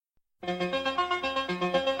From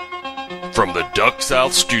the Duck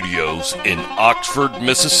South Studios in Oxford,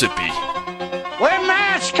 Mississippi. We're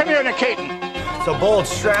mass communicating. It's a bold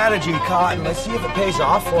strategy, Cotton. Let's see if it pays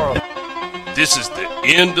off for them. This is the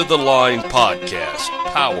End of the Line podcast,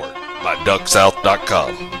 powered by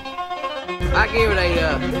DuckSouth.com. I give it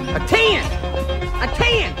a 10. A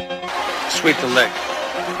 10. Sweep the leg.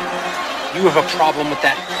 You have a problem with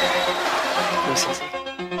that? Listen.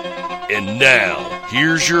 And now,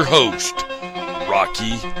 here's your host,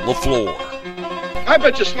 Rocky LaFleur. I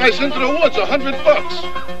bet you slice into the woods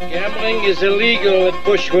 $100. Gambling is illegal at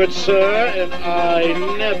Bushwood, sir, and I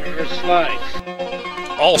never slice.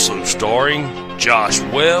 Also starring Josh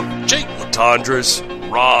Webb, Jake Latondras,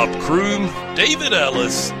 Rob Kroom, David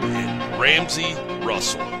Ellis, and Ramsey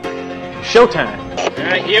Russell. Showtime. All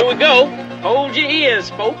right, here we go. Hold your ears,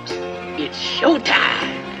 folks. It's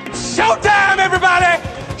showtime. It's showtime, everybody!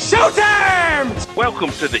 Showtime!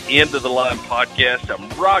 Welcome to the End of the Line podcast. I'm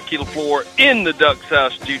Rocky LaFleur in the Duck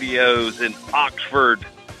South Studios in Oxford,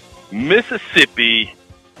 Mississippi.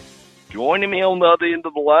 Joining me on the other end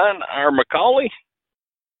of the line, Ira McCauley,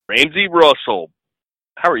 Ramsey Russell.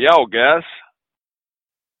 How are y'all, guys?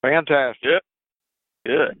 Fantastic.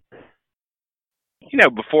 Good. You know,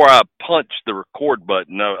 before I punched the record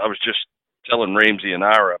button, I was just telling Ramsey and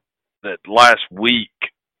Ira that last week,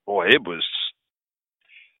 boy, it was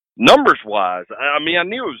numbers-wise. I mean, I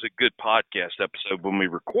knew it was a good podcast episode when we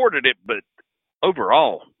recorded it, but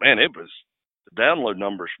overall, man, the download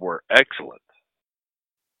numbers were excellent.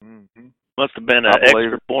 Mm-hmm. Must have been an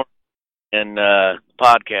extra point in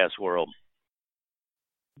podcast world.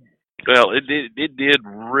 Well, it did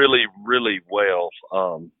really, really well.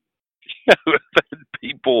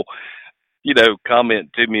 People,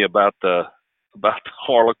 comment to me about the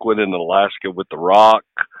Harlequin in Alaska with the Rock.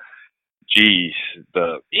 Geez,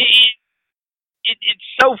 it's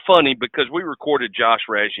so funny because we recorded Josh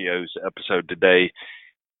Raggio's episode today,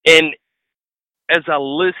 and as I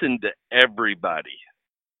listened to everybody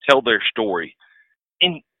tell their story,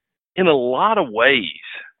 in a lot of ways,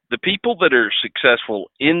 the people that are successful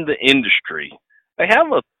in the industry, they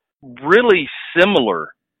have a really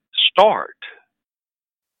similar start.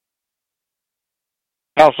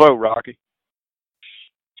 How so, Rocky?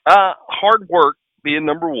 Hard work being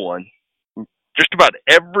number one. Just about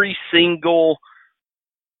every single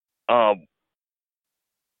one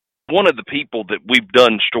of the people that we've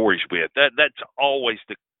done stories with, that's always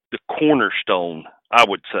the cornerstone, I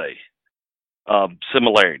would say.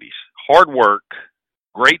 Similarities. Hard work,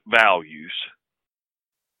 great values,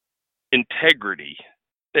 integrity.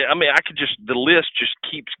 I mean, the list just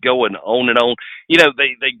keeps going on and on.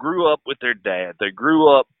 They grew up with their dad. They grew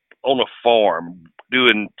up on a farm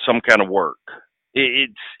doing some kind of work.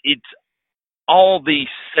 It's all these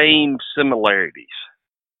same similarities.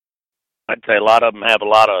 I'd say a lot of them have a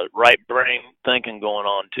lot of right brain thinking going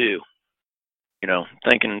on too.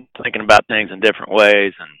 Thinking about things in different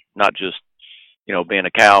ways and not just, being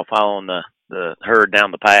a cow following the herd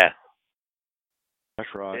down the path.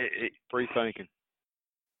 That's right. Free thinking.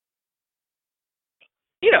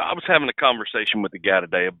 I was having a conversation with a guy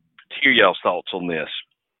today to hear y'all's thoughts on this.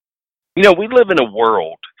 We live in a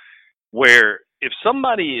world where if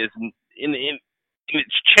somebody is and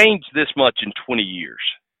it's changed this much in 20 years,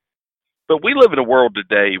 but we live in a world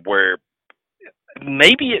today where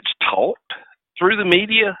maybe it's taught through the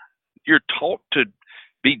media. You're taught to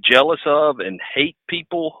be jealous of and hate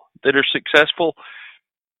people that are successful.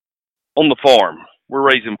 On the farm, we're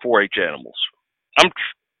raising 4-H animals.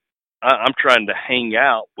 I'm trying to hang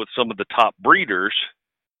out with some of the top breeders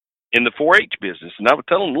in the 4-H business, and I would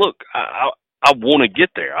tell them, look, I want to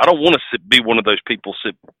get there. I don't want to be one of those people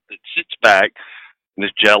that sits back and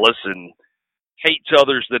is jealous and hates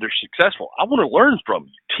others that are successful. I want to learn from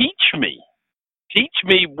you. Teach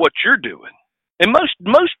me what you're doing. And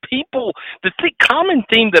most people, the common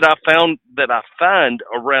theme that I find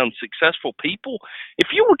around successful people,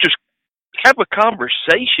 if you will just have a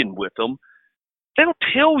conversation with them, they'll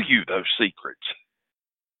tell you those secrets.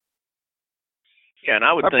 Yeah, and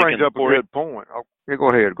I would think that brings up a good point. Yeah, go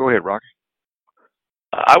ahead, Rocky.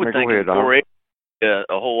 I would think in 4-H a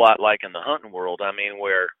whole lot like in the hunting world. I mean,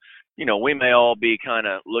 where we may all be kind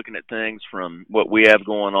of looking at things from what we have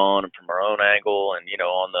going on and from our own angle, and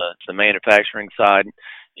on the manufacturing side,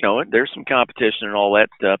 there's some competition and all that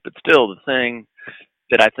stuff. But still, the thing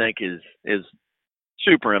that I think is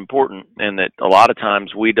super important, and that a lot of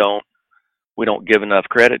times we don't give enough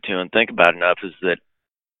credit to and think about enough, is that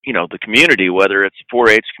the community, whether it's the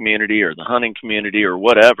 4-H community or the hunting community or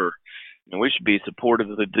whatever, we should be supportive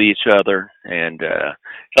of each other and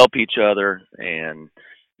help each other and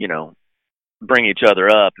bring each other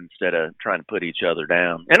up instead of trying to put each other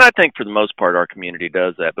down. And I think for the most part our community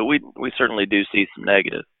does that, but we certainly do see some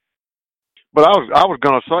negative. But I was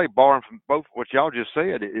going to say, barring from both what y'all just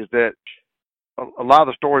said, is that a lot of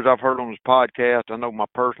the stories I've heard on this podcast, I know my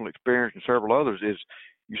personal experience and several others, is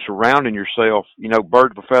you surrounding yourself,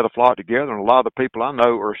 birds of a feather flock together, and a lot of the people I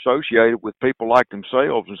know are associated with people like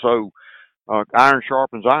themselves, and so iron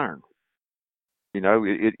sharpens iron.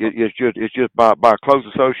 It's just by close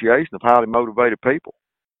association of highly motivated people,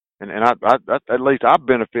 and I at least I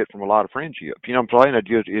benefit from a lot of friendships. You know what I'm saying?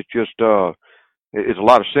 It's a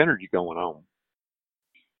lot of synergy going on.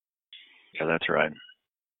 Yeah, that's right.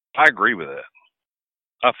 I agree with that.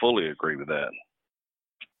 I fully agree with that.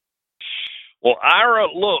 Well, Ira,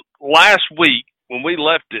 look, last week when we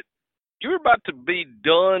left it, you were about to be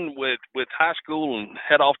done with high school and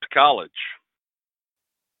head off to college.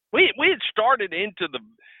 We had started into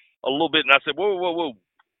a little bit, and I said, whoa.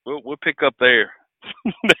 We'll pick up there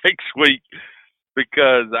next week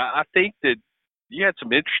because I think that you had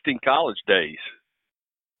some interesting college days.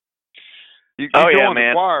 You joined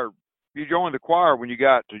the choir. You joined the choir when you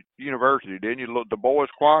got to university, didn't you? The boys'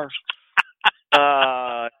 choir.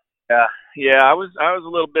 Yeah. I was a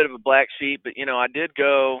little bit of a black sheep, but I did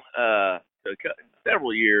go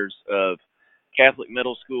several years of Catholic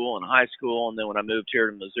middle school and high school, and then when I moved here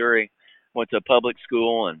to Missouri, went to a public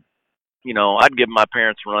school, and I'd give my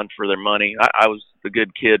parents a run for their money. I was the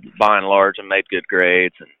good kid by and large, and made good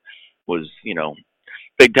grades, and was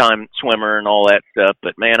big time swimmer and all that stuff.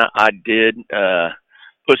 But man, I did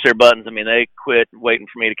push their buttons. I mean, they quit waiting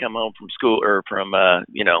for me to come home from school or from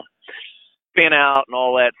being out and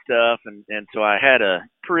all that stuff, and so I had a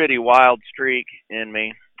pretty wild streak in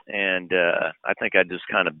me. And I think I just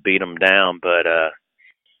kind of beat them down. But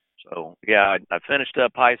so, yeah, I finished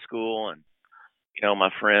up high school, and, my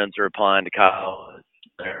friends are applying to college.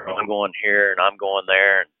 I'm going here, and I'm going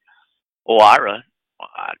there. And, Ira,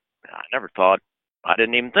 I never thought, I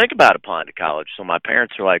didn't even think about applying to college. So my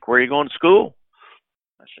parents are like, where are you going to school?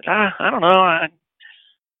 I said, I don't know. I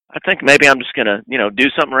think maybe I'm just going to, do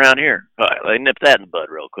something around here. They nipped that in the bud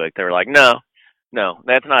real quick. They were like, No,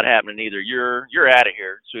 that's not happening either. You're out of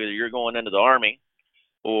here. So either you're going into the Army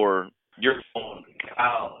or you're going to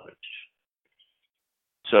college.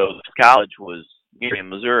 So college was here in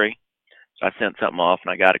Missouri. So I sent something off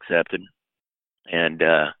and I got accepted. And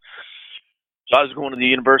so I was going to the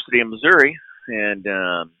University of Missouri, and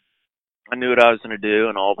I knew what I was going to do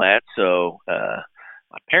and all that. So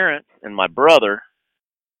my parents and my brother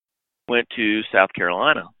went to South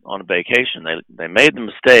Carolina on a vacation. They made the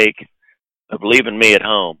mistake of leaving me at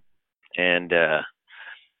home. And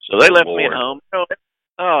so they left me at home.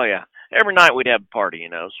 Oh, yeah. Every night we'd have a party,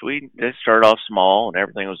 So they started off small and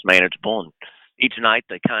everything was manageable. And each night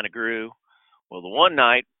they kind of grew. Well, the one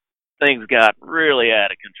night, things got really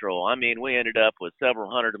out of control. I mean, we ended up with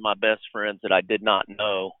several hundred of my best friends that I did not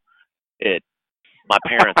know at my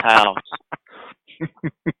parents' house.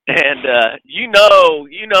 And you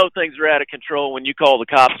know things are out of control when you call the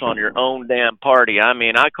cops on your own damn party. I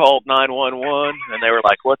mean, I called 911 and they were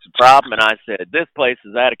like, "What's the problem?" And I said, "This place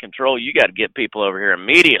is out of control. You got to get people over here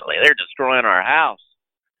immediately. They're destroying our house."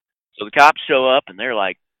 So the cops show up and they're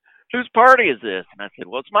like, "Whose party is this?" And I said,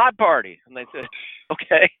 "Well, it's my party." And they said,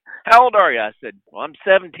 "Okay, how old are you?" I said, "Well, I'm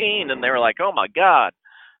 17." And they were like, "Oh my God."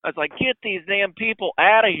 I was like, "Get these damn people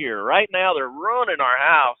out of here right now. They're ruining our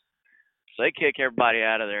house." So they kick everybody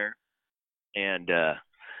out of there. And,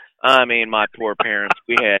 I mean, my poor parents,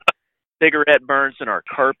 we had cigarette burns in our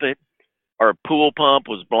carpet. Our pool pump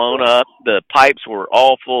was blown up. The pipes were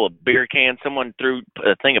all full of beer cans. Someone threw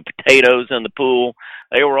a thing of potatoes in the pool.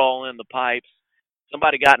 They were all in the pipes.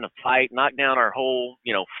 Somebody got in a fight, knocked down our whole,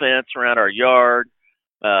 fence around our yard.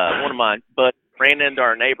 One of my buddies ran into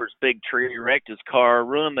our neighbor's big tree, wrecked his car,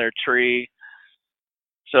 ruined their tree.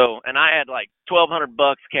 So, and I had like $1,200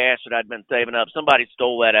 cash that I'd been saving up. Somebody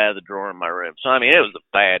stole that out of the drawer in my room. So, I mean, it was a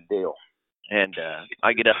bad deal. And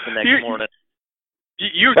I get up the next morning.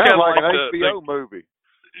 You're kind of like an HBO movie.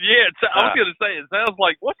 Yeah, I was going to say, it sounds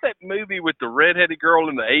like, what's that movie with the redheaded girl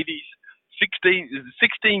in the 80s?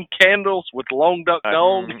 16 Candles with Long Duck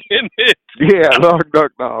Dog in it. Yeah, Long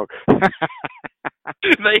Duck Dog.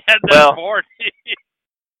 They had that party.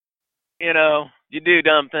 You do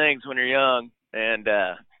dumb things when you're young. And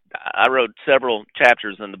I wrote several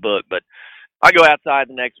chapters in the book, but I go outside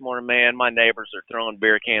the next morning, man, my neighbors are throwing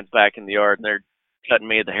beer cans back in the yard, and they're cutting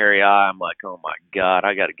me at the hairy eye. I'm like, oh, my God,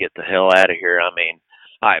 I got to get the hell out of here. I mean,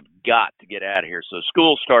 I've got to get out of here. So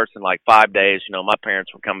school starts in like 5 days. My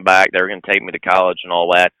parents were coming back. They were going to take me to college and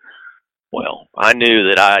all that. Well, I knew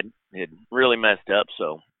that I had really messed up,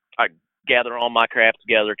 so I gather all my crap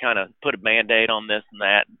together, kind of put a Band-Aid on this and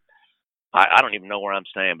that. I don't even know where I'm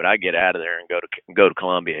staying, but I get out of there and go to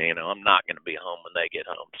Columbia. You know, I'm not going to be home when they get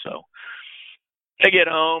home. So they get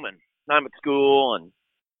home, and I'm at school, and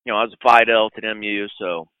you know, I was a Phi Delta at MU,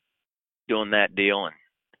 so doing that deal, and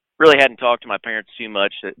really hadn't talked to my parents too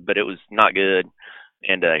much, but it was not good.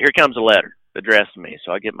 And here comes a letter addressed to me.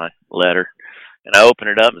 So I get my letter, and I open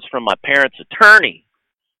it up. It's from my parents' attorney.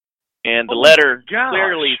 And the letter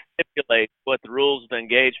clearly stipulates what the rules of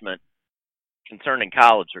engagement concerning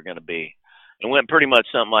college are going to be. It went pretty much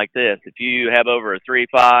something like this. If you have over a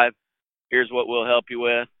 3.5, here's what we'll help you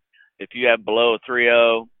with. If you have below a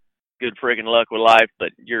 3.0, good friggin' luck with life, but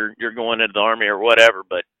you're going into the Army or whatever,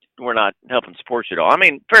 but we're not helping support you at all. I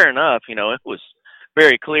mean, fair enough. You know, it was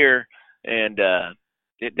very clear, and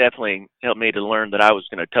it definitely helped me to learn that I was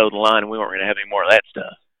going to toe the line and we weren't going to have any more of that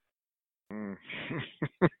stuff.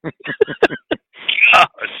 Gosh.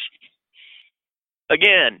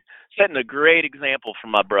 Again, setting a great example for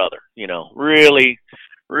my brother, you know, really,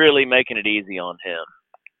 really making it easy on him.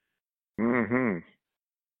 Mm-hmm.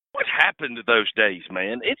 What happened to those days,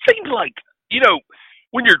 man? It seems like, you know,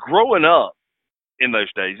 when you're growing up in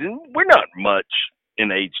those days, and we're not much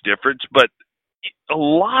in age difference, but a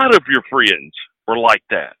lot of your friends were like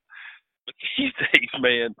that. But these days,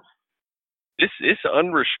 man, it's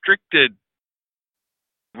unrestricted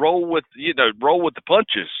roll with the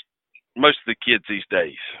punches. Most of the kids these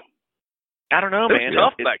days. I don't know, man.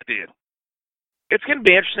 Tough back then. It's going to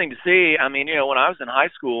be interesting to see. I mean, you know, when I was in high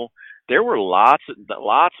school, there were lots of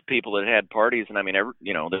people that had parties, and I mean,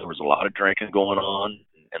 you know, there was a lot of drinking going on,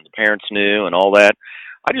 and the parents knew and all that.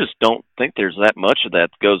 I just don't think there's that much of that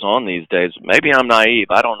goes on these days. Maybe I'm naive.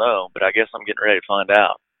 I don't know, but I guess I'm getting ready to find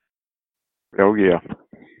out. Oh yeah,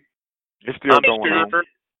 it's still going on.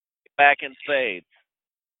 Back in spades.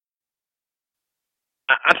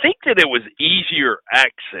 I think that it was easier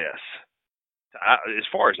access as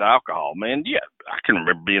far as alcohol, man. Yeah, I can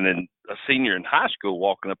remember being a senior in high school,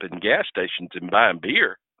 walking up in gas stations and buying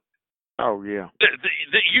beer. Oh yeah,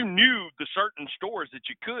 you knew the certain stores that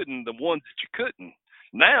you could and the ones that you couldn't.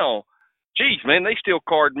 Now, geez, man, they still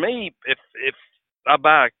card me if I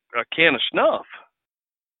buy a can of snuff.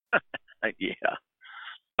 Yeah.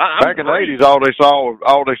 Back in the 80s, all they saw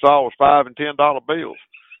was $5 and $10 bills.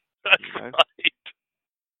 That's right.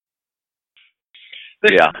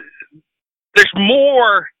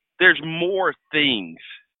 There's more things,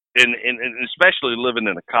 and especially living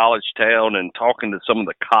in a college town and talking to some of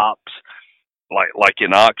the cops, like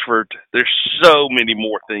in Oxford. There's so many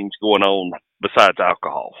more things going on besides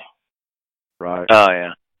alcohol. Right. Oh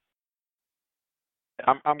yeah.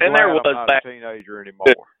 I'm glad I'm not a teenager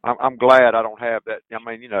anymore. I'm glad I don't have that. I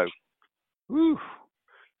mean, you know,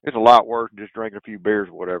 it's a lot worse than just drinking a few beers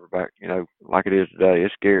or whatever back, you know, like it is today.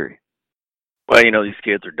 It's scary. Well, you know, these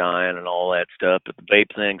kids are dying and all that stuff, but the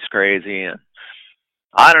vape thing's crazy. And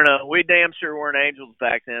I don't know. We damn sure weren't angels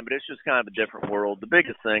back then, but it's just kind of a different world. The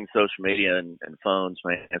biggest thing, social media and phones,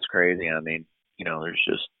 man, it's crazy. I mean, you know,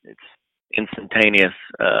 it's instantaneous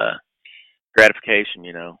gratification,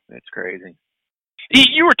 you know. It's crazy.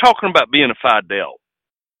 You were talking about being a Phi Delta,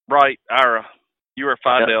 right, Ira? You were a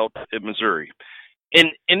Phi Delta at Missouri.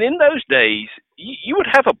 And in those days, you would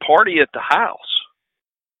have a party at the house.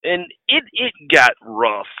 And it got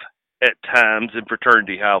rough at times in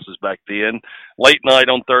fraternity houses back then. Late night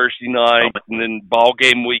on Thursday night, and then ball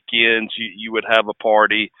game weekends, you would have a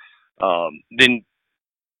party. Then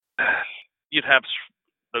you'd have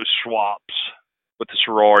those swaps with the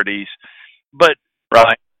sororities. But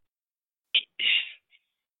right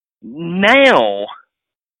now,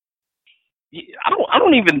 I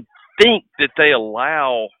don't even think that they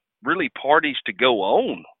allow really parties to go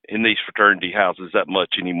on in these fraternity houses that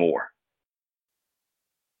much anymore.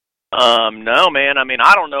 No, man. I mean,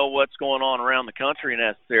 I don't know what's going on around the country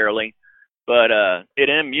necessarily, but at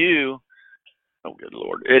MU, oh good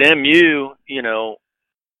Lord, at MU, you know,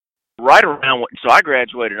 right around so I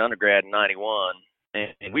graduated undergrad in 91,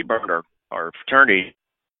 and we burned our fraternity.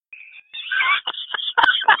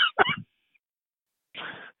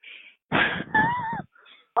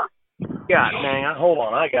 God dang, hold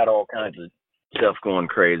on, I got all kinds of stuff going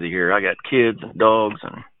crazy here. I got kids and dogs,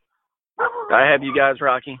 and do I have you guys,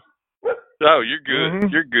 Rocky? Oh, you're good.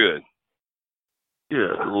 Mm-hmm. You're good.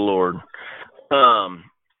 Good Lord.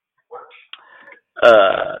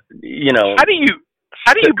 You know, how do you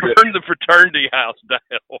burn the fraternity house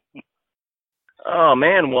down? Oh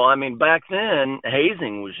man, well, I mean, back then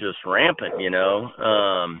hazing was just rampant, you know,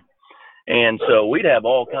 and so we'd have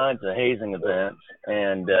all kinds of hazing events,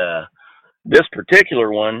 and this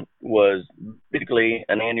particular one was basically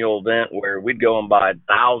an annual event where we'd go and buy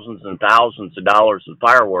thousands and thousands of dollars of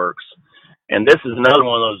fireworks. And this is another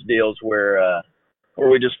one of those deals where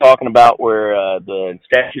we're just talking about where the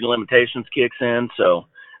statute of limitations kicks in. So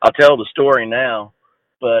I'll tell the story now.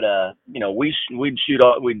 But we'd shoot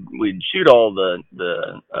all the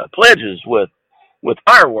pledges with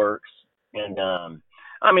fireworks, and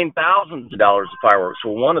I mean thousands of dollars of fireworks.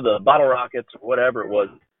 Well, one of the bottle rockets or whatever it was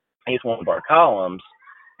hit one of our columns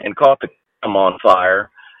and caught the column on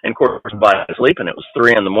fire. And of course, everybody was sleeping. It was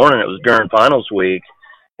 3 a.m. It was during finals week,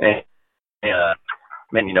 and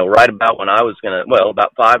right about when I was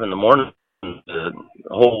about 5 a.m, the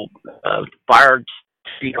whole fire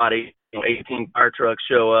chief, 18 fire trucks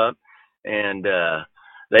show up, and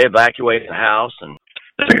they evacuate the house, and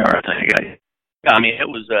there we are, I think. I mean, it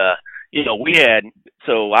was, I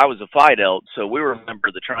was a Phi Delt, so we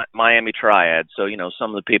remember the Miami Triad. So, some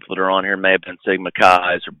of the people that are on here may have been Sigma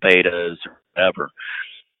Chi's or Betas or whatever.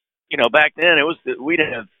 Back then we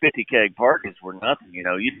didn't have 50 keg parties were nothing.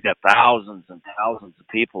 You'd have thousands and thousands of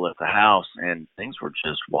people at the house, and things were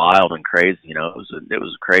just wild and crazy. It was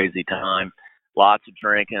a crazy time. Lots of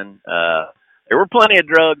drinking. There were plenty of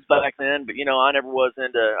drugs back then, but I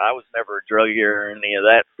was never a druggie or any of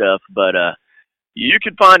that stuff. But you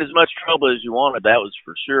could find as much trouble as you wanted. That was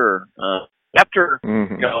for sure. After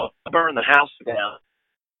I burned the house down,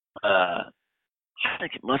 I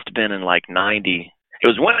think it must have been in like 90. It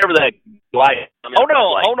was whenever that light. Hold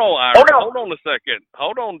on, Ira. Hold on a second.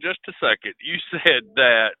 Hold on just a second. You said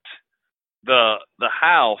that the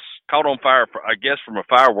house caught on fire, I guess, from a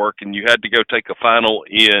firework, and you had to go take a final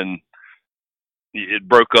in. It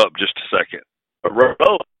broke up just a second. A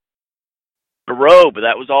robe.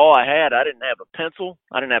 That was all I had. I didn't have a pencil.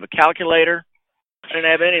 I didn't have a calculator. I didn't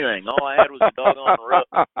have anything. All I had was a doggone robe.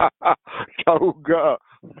 Toga.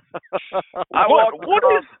 What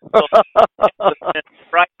is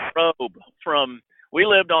right robe from? We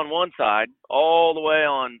lived on one side, all the way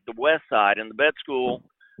on the west side, in the vet school.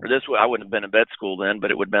 Or this way, I wouldn't have been in vet school then,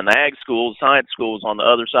 but it would have been the ag schools, science schools on the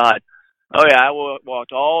other side. Oh yeah, I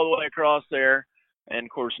walked all the way across there, and of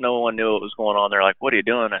course, no one knew what was going on. They're like, "What are you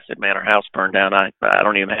doing?" I said, "Man, our house burned down. I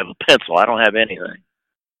don't even have a pencil. I don't have anything."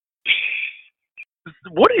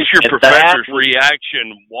 What is your professor's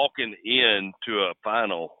reaction walking into a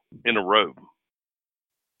final in a robe?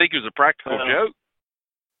 Think it was a practical joke?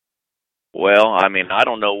 Well, I mean, I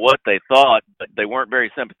don't know what they thought, but they weren't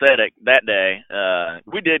very sympathetic that day.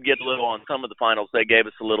 We did get a little on some of the finals. They gave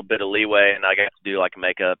us a little bit of leeway, and I got to do like a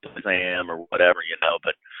makeup exam or whatever,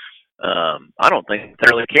 but I don't think they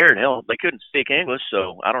really cared. Hell, they couldn't speak English,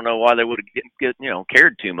 so I don't know why they would have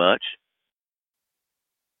cared too much.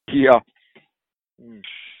 Yeah.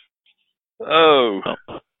 Oh.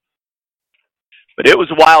 But it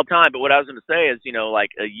was a wild time. But what I was going to say is,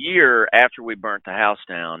 like a year after we burnt the house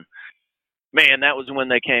down, man, that was when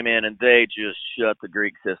they came in and they just shut the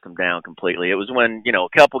Greek system down completely. It was when, a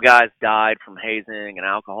couple guys died from hazing and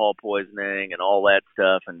alcohol poisoning and all that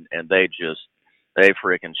stuff, and they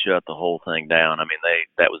freaking shut the whole thing down. I mean,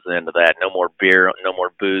 that was the end of that. No more beer, no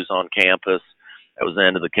more booze on campus. That was the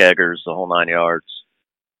end of the keggers, the whole 9 yards.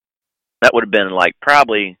 That would have been like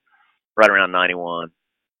probably right around 91,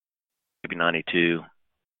 maybe 92.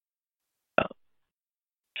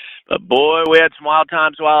 But boy, we had some wild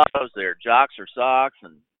times while I was there. Jocks or socks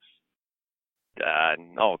and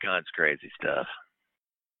all kinds of crazy stuff.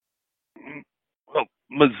 Well,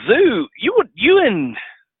 Mizzou, you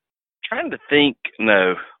trying to think.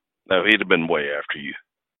 No, he'd have been way after you.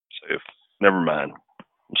 So never mind.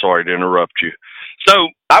 I'm sorry to interrupt you. So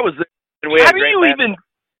I was there. How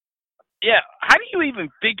do you even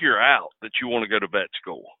figure out that you want to go to vet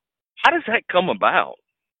school? How does that come about?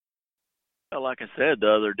 Well, like I said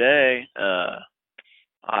the other day,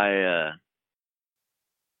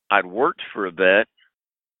 I'd worked for a vet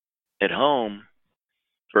at home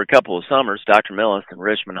for a couple of summers. Dr. Millis in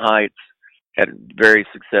Richmond Heights had a very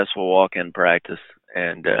successful walk-in practice,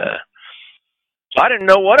 and so I didn't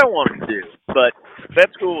know what I wanted to do. But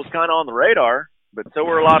vet school was kind of on the radar, but so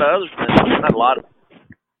were a lot of other things. Not a lot of.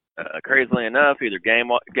 Crazily enough, either game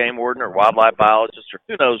warden or wildlife biologist, or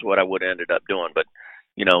who knows what I would have ended up doing. But,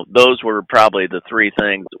 those were probably the three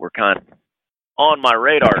things that were kind of on my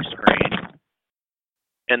radar screen.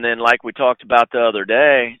 And then, like we talked about the other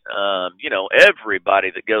day,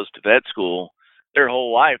 everybody that goes to vet school, their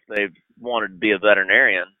whole life they've wanted to be a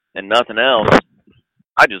veterinarian and nothing else.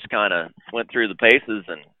 I just kind of went through the paces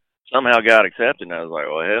and somehow got accepted. And I was like,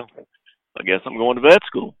 well, hell, I guess I'm going to vet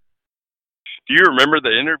school. Do you remember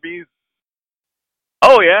the interview?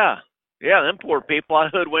 Oh, yeah. Yeah, them poor people, I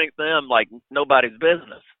hoodwinked them like nobody's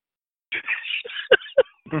business.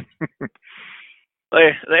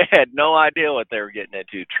 They had no idea what they were getting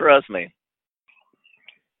into. Trust me.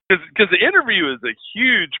 Because the interview is a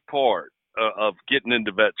huge part of getting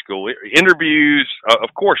into vet school. Interviews,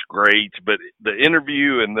 of course, grades, but the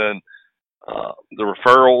interview and then the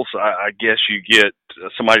referrals. I guess you get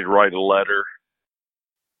somebody to write a letter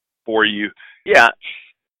for you. Yeah.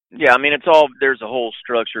 I mean, there's a whole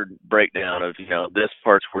structured breakdown of, this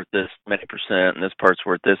part's worth this many percent and this part's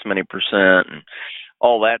worth this many percent and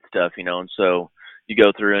all that stuff, and so you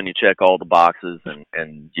go through and you check all the boxes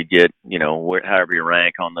and you get, however you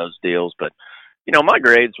rank on those deals. But, my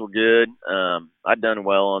grades were good. I'd done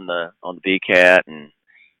well on the VCAT and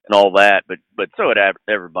all that, but so had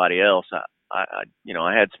everybody else. I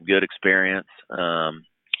had some good experience. I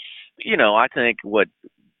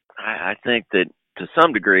think that to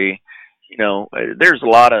some degree, there's a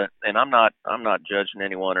lot of, and I'm not judging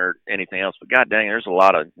anyone or anything else, but god dang, there's a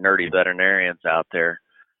lot of nerdy veterinarians out there.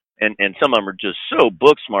 And some of them are just so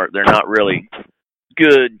book smart, they're not really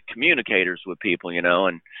good communicators with people,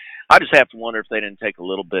 and I just have to wonder if they didn't take a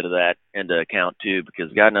little bit of that into account too,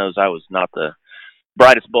 because God knows I was not the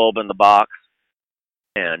brightest bulb in the box,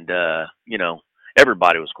 and,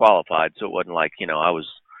 everybody was qualified, so it wasn't like, I was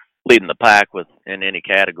leading the pack in any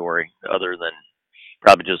category other than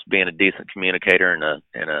probably just being a decent communicator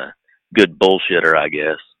and a good bullshitter, I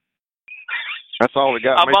guess. That's all we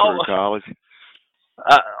got me through college.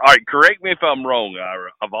 All right, correct me if I'm wrong, Ira.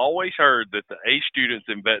 I've always heard that the A students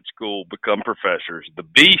in vet school become professors. The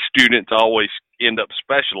B students always end up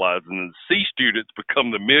specializing, and the C students become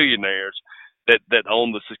the millionaires that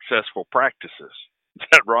own the successful practices. Is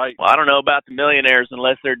that right? Well, I don't know about the millionaires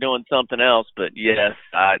unless they're doing something else, but yes,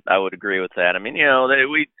 I would agree with that. I mean,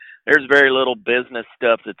 there's very little business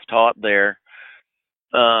stuff that's taught there.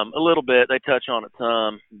 A little bit, they touch on it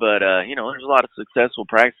some, but there's a lot of successful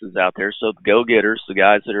practices out there. So the go-getters, the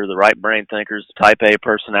guys that are the right brain thinkers, the type A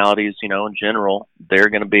personalities, in general, they're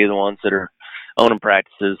going to be the ones that are owning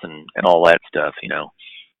practices and all that stuff,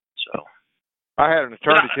 So I had an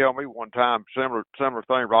attorney tell me one time similar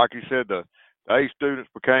thing. Rocky said the A students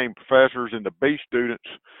became professors and the B students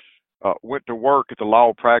went to work at the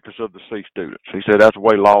law practice of the C students. He said that's the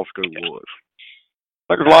way law school was.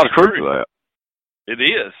 I think there's a lot of truth to that. It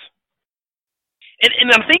is,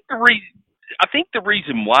 and I think the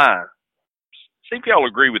reason why. See if y'all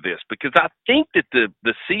agree with this, because I think that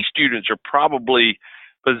the C students are probably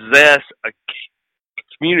possess a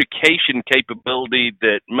communication capability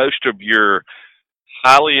that most of your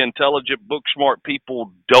highly intelligent, book smart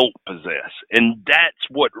people don't possess, and that's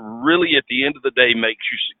what really, at the end of the day, makes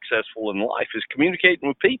you successful in life is communicating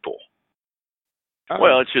with people.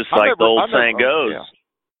 Well, it's just like the old saying goes. Yeah.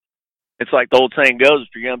 It's like the old saying goes, if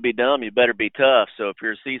you're going to be dumb, you better be tough. So if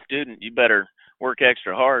you're a C student, you better work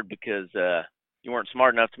extra hard because you weren't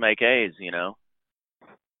smart enough to make A's,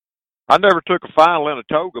 I never took a final in a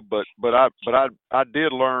toga, but I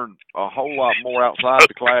did learn a whole lot more outside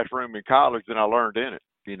the classroom in college than I learned in it.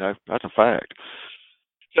 That's a fact.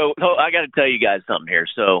 So I got to tell you guys something here.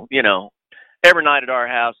 So, every night at our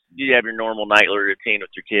house, you have your normal nightly routine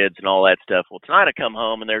with your kids and all that stuff. Well, tonight I come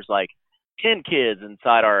home and there's like 10 kids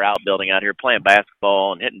inside our outbuilding out here playing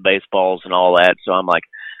basketball and hitting baseballs and all that. So I'm like,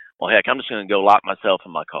 well, heck, I'm just going to go lock myself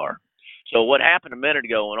in my car. So what happened a minute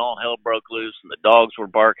ago when all hell broke loose and the dogs were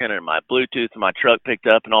barking and my Bluetooth in my truck picked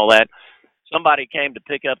up and all that, somebody came to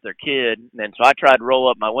pick up their kid. And so I tried to roll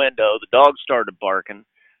up my window. The dogs started barking.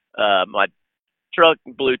 My truck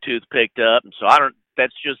Bluetooth picked up. And so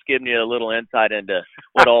that's just giving you a little insight into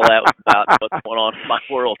what all that was about and what's going on in my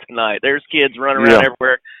world tonight. There's kids running around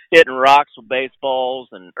everywhere, hitting rocks with baseballs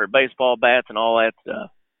or baseball bats and all that stuff.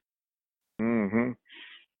 Mm-hmm.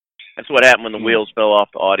 That's what happened when the wheels fell off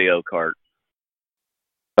the audio cart.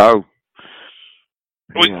 Oh.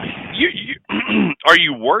 Well, you are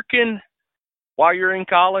you working while you're in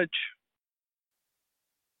college?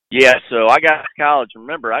 Yeah, so I got to college.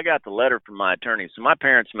 Remember, I got the letter from my attorney. So my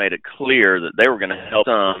parents made it clear that they were going to help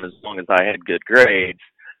some as long as I had good grades,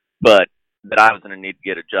 but that I was going to need to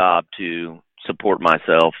get a job to support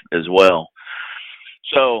myself as well.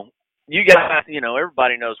 So you guys,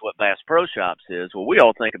 everybody knows what Bass Pro Shops is. Well, we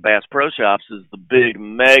all think of Bass Pro Shops as the big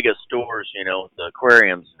mega stores, with the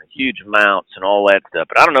aquariums and the huge amounts and all that stuff.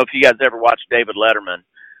 But I don't know if you guys ever watched David Letterman,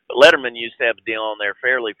 but Letterman used to have a deal on there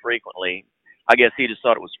fairly frequently. I guess he just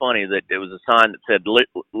thought it was funny that there was a sign that said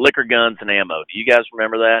liquor, guns, and ammo. Do you guys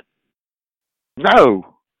remember that? No.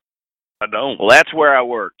 I don't. Well, that's where I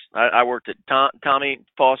worked. I worked at Tommy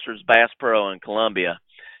Foster's Bass Pro in Columbia,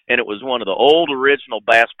 and it was one of the old original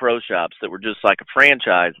Bass Pro Shops that were just like a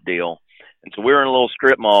franchise deal. And so we were in a little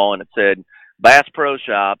strip mall, and it said Bass Pro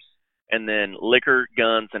Shops, and then liquor,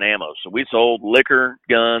 guns, and ammo. So we sold liquor,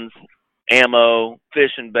 guns, ammo,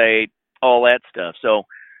 fishing bait, all that stuff. So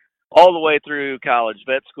all the way through college,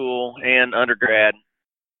 vet school, and undergrad,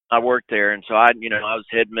 I worked there. And so I was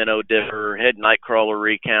head minnow dipper, head nightcrawler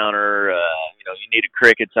recounter. You needed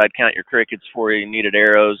crickets, I'd count your crickets for you. You needed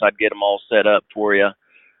arrows, I'd get them all set up for you.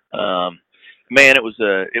 Man, it was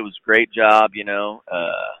a great job,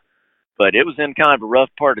 but it was in kind of a rough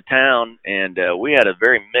part of town, and we had a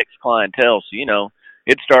very mixed clientele. So,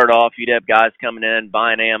 it'd start off, you'd have guys coming in,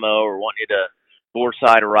 buying ammo or wanting you to bore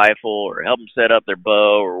sight a rifle or help them set up their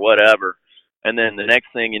bow or whatever. And then the next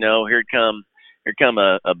thing you know, here come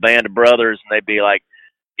a band of brothers, and they'd be like,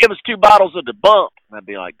 give us 2 bottles of the bump. And I'd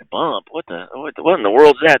be like, the bump? What in the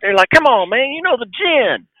world's that? They're like, come on, man, the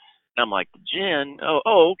gin. And I'm like, the gin?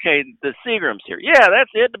 Oh, okay, the Seagram's here. Yeah,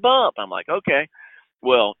 that's it, the bump. I'm like, okay.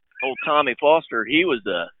 Well, old Tommy Foster, he was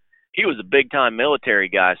a big-time military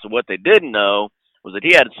guy, so what they didn't know was that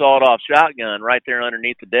he had a sawed-off shotgun right there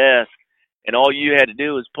underneath the desk, and all you had to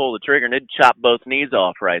do was pull the trigger, and it'd chop both knees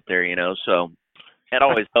off right there, So that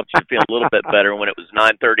always helped you feel a little bit better when it was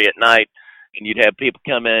 9:30 at night, and you'd have people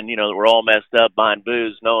come in, that were all messed up buying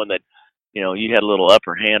booze, knowing that, you had a little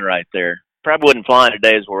upper hand right there. Probably wouldn't fly in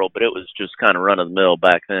today's world, but it was just kind of run-of-the-mill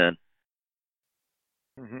back then.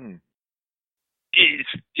 Mm-hmm.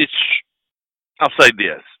 It's. I'll say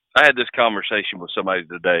this. I had this conversation with somebody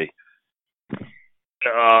today.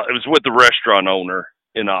 It was with the restaurant owner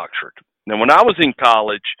in Oxford. Now, when I was in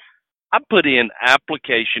college, I put in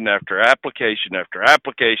application after application after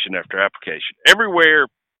application after application. Everywhere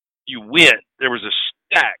you went, there was a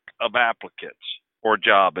stack of applicants for a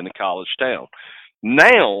job in a college town.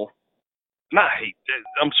 Now, and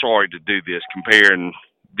I'm sorry to do this comparing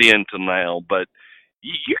then to now, but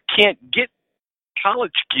you can't get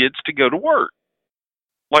college kids to go to work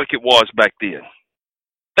like it was back then.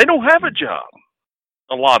 They don't have a job,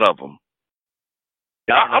 a lot of them.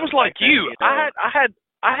 I was like you. I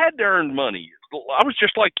had to earn money. I was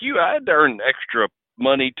just like you. I had to earn extra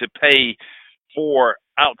money to pay for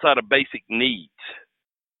outside of basic needs.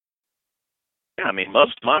 Yeah,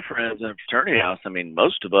 most of my friends in a fraternity house,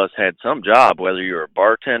 most of us had some job, whether you were a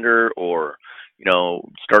bartender or,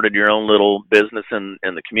 started your own little business in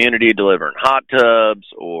the community delivering hot tubs,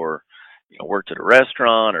 or, worked at a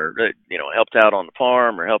restaurant, or, helped out on the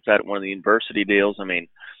farm, or helped out at one of the university deals.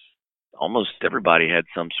 Almost everybody had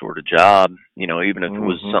some sort of job, even if it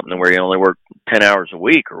was something where you only worked 10 hours a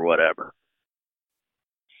week or whatever.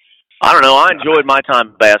 I don't know. I enjoyed my time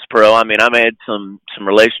at Bass Pro. I made some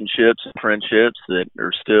relationships and friendships that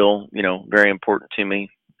are still, very important to me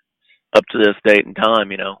up to this date and time.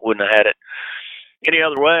 Wouldn't have had it any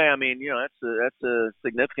other way. That's a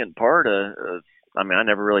significant part of I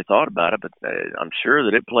never really thought about it, but I'm sure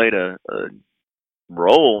that it played a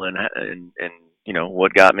role in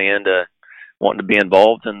what got me into wanting to be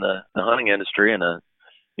involved in the hunting industry in a,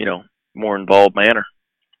 more involved manner.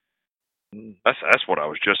 That's what I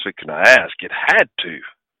was just thinking to ask. It had to.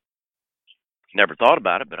 Never thought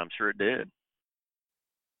about it, but I'm sure it did.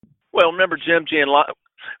 Well, remember Jim Gianlotis,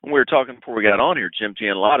 when we were talking before we got on here, Jim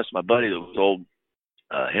Gianlotis, my buddy that was old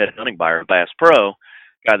head hunting buyer at Bass Pro,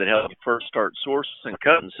 guy that helped me first start sourcing and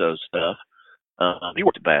cutting so stuff, he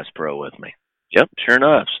worked at Bass Pro with me. Yep, sure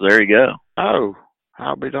enough. So there you go. Oh,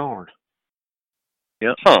 I'll be darned.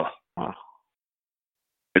 Yep. Huh. Wow.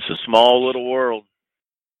 It's a small little world.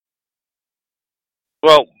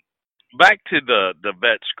 Well, back to the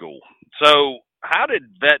vet school. So how did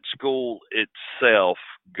vet school itself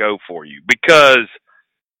go for you? Because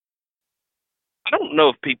I don't know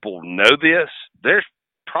if people know this. There's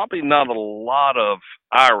probably not a lot of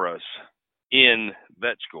IRAs in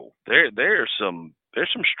vet school. There's some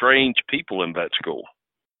strange people in vet school.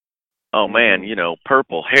 Oh man,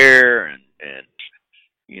 purple hair and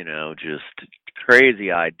just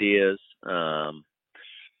crazy ideas.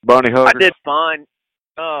 Bunny huggers. I did fine.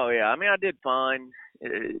 Oh yeah, I did fine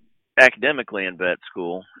academically in vet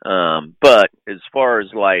school. But as far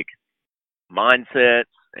as like mindsets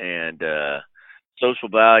and social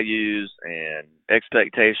values and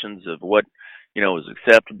expectations of what was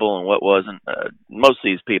acceptable and what wasn't, most of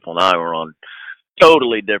these people and I were on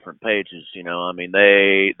totally different pages. There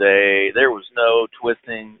was no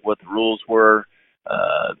twisting what the rules were.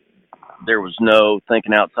 There was no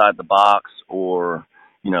thinking outside the box, or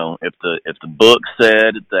if the book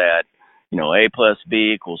said that A plus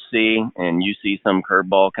B equals C, and you see some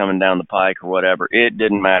curveball coming down the pike or whatever, it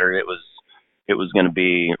didn't matter. It was going to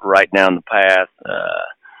be right down the path.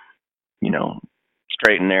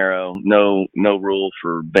 Straight and narrow. No rule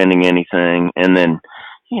for bending anything. And then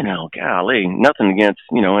golly, nothing against,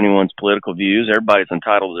 anyone's political views. Everybody's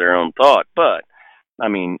entitled to their own thought. But, I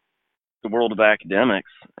mean, the world of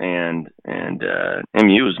academics and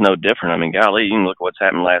MU is no different. I mean, golly, you can look at what's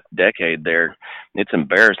happened last decade there. It's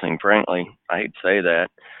embarrassing, frankly. I hate to say that.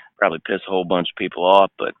 Probably piss a whole bunch of people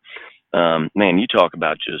off. But, man, you talk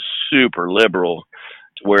about just super liberal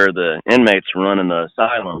to where the inmates running the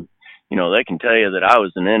asylum. They can tell you that I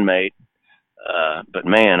was an inmate. But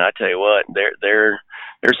man, I tell you what,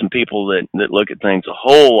 there's some people that look at things a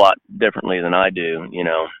whole lot differently than I do,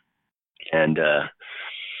 and,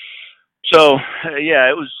 so yeah,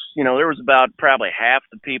 it was, there was about probably half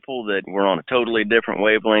the people that were on a totally different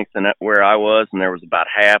wavelength than where I was. And there was about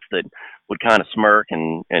half that would kind of smirk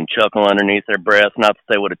and chuckle underneath their breath. Not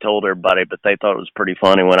that they would have told everybody, but they thought it was pretty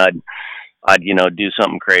funny when I'd do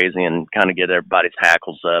something crazy and kind of get everybody's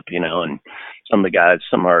hackles up, and some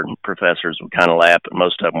of our professors would kind of laugh, but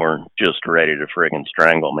most of them were just ready to friggin'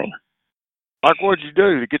 strangle me. Like, what'd you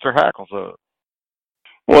do to get your hackles up?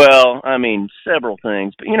 Well, I mean, several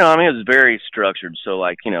things, but, it was very structured. So,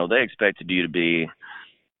 like, they expected you to be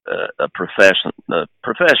a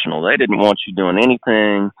professional. They didn't want you doing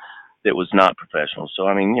anything that was not professional. So,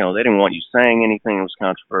 I mean, they didn't want you saying anything that was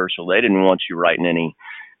controversial. They didn't want you writing any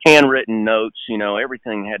handwritten notes.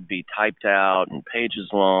 Everything had to be typed out and pages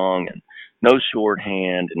long, and no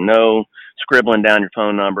shorthand, and no scribbling down your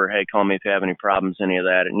phone number. Hey, call me if you have any problems, any of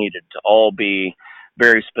that. It needed to all be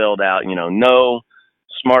very spelled out, no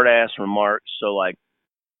smart ass remarks. So, like,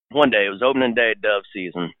 one day, it was opening day at dove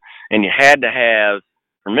season, and you had to have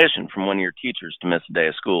permission from one of your teachers to miss a day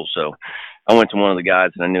of school. So I went to one of the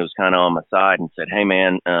guys that I knew was kind of on my side and said, hey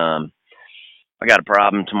man, I got a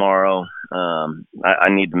problem tomorrow. I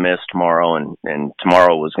need to miss tomorrow, and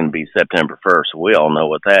tomorrow was going to be September 1st. So we all know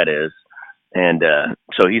what that is. And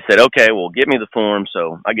so he said, okay, well, get me the form.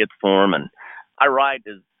 So I get the form, and I write,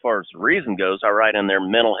 as far as the reason goes, I write in there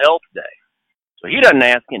mental health day. So he doesn't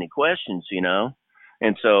ask any questions,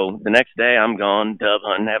 And so the next day I'm gone dove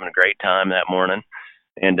hunting, having a great time that morning.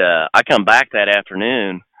 And I come back that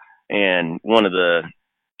afternoon, and one of the,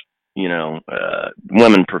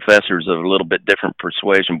 women professors of a little bit different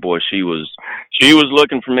persuasion, boy, she was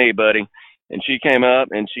looking for me, buddy. And she came up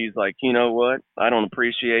and she's like, you know what? I don't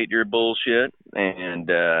appreciate your bullshit. And,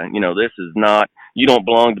 this is not, you don't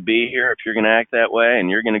belong to be here if you're going to act that way, and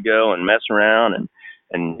you're going to go and mess around and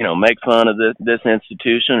make fun of this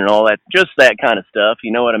institution and all that, just that kind of stuff.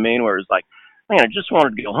 You know what I mean? Where it's like, man, I just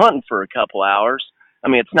wanted to go hunting for a couple hours. I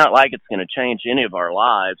mean, it's not like it's going to change any of our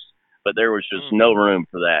lives, but there was just no room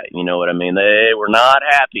for that. You know what I mean? They were not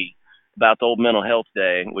happy about the old mental health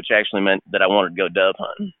day, which actually meant that I wanted to go dove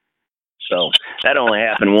hunting. So that only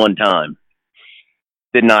happened one time.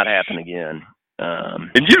 Did not happen again.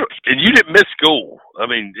 And you didn't miss school. I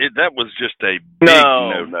mean, that was just a big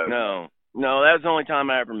no. No, that was the only time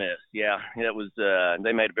I ever missed. Yeah, it was.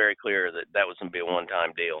 They made it very clear that was going to be a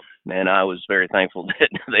one-time deal, and I was very thankful that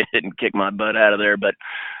they didn't kick my butt out of there.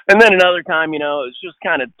 And then another time, it was just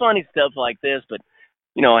kind of funny stuff like this. But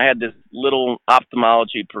I had this little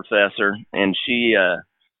ophthalmology professor, and she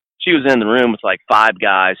was in the room with like 5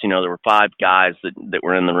 guys. There were 5 guys that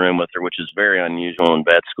were in the room with her, which is very unusual in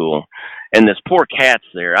vet school. And this poor cat's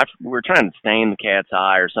there. We were trying to stain the cat's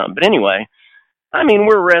eye or something. But anyway, I mean,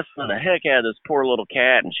 we're wrestling the heck out of this poor little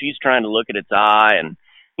cat, and she's trying to look at its eye, and,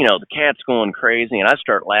 the cat's going crazy, and I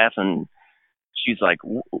start laughing. She's like,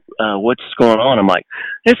 what's going on? I'm like,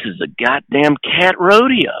 this is a goddamn cat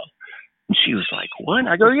rodeo. And she was like, what?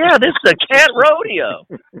 I go, yeah, this is a cat rodeo.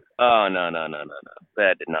 Oh, no.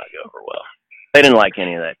 That did not go over well. They didn't like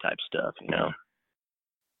any of that type of stuff,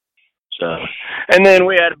 So, and then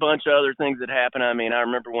we had a bunch of other things that happened. I mean, I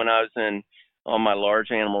remember when I was on my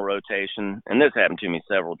large animal rotation, and this happened to me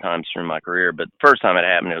several times through my career, but the first time it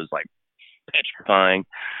happened, it was like petrifying.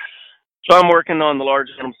 So I'm working on the large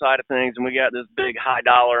animal side of things, and we got this big high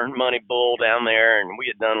dollar money bull down there, and we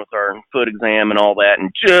get done with our foot exam and all that,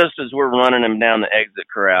 and just as we're running him down the exit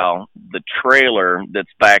corral, the trailer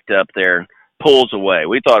that's backed up there pulls away.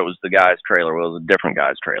 We thought it was the guy's trailer. Well, it was a different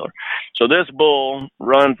guy's trailer. So this bull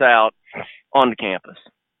runs out onto campus.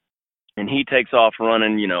 And he takes off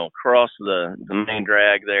running, across the main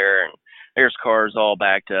drag there, and there's cars all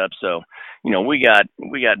backed up. So, we got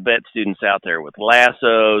vet students out there with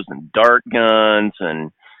lassos and dart guns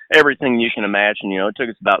and everything you can imagine. It took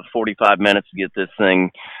us about 45 minutes to get this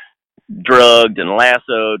thing drugged and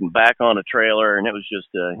lassoed and back on a trailer, and it was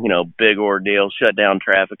just a big ordeal, shut down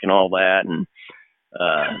traffic and all that. And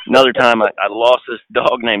another time I lost this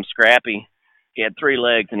dog named Scrappy. He had 3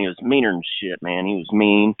 legs, and he was meaner than shit, man. He was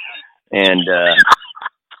mean. And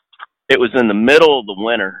it was in the middle of the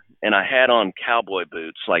winter, and I had on cowboy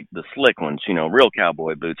boots, like the slick ones, real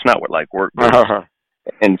cowboy boots, not like work boots.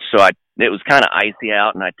 And so it was kind of icy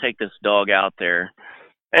out, and I take this dog out there,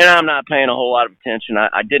 and I'm not paying a whole lot of attention.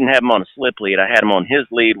 I didn't have him on a slip lead. I had him on his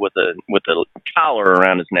lead with a collar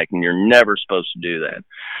around his neck, and you're never supposed to do that.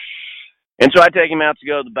 And so I take him out to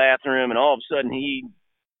go to the bathroom, and all of a sudden he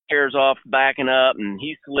tears off backing up, and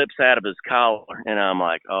he slips out of his collar. And I'm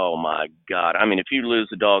like, oh, my God. I mean, if you lose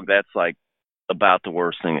a dog, that's like about the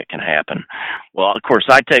worst thing that can happen. Well, of course,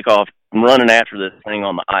 I take off running after this thing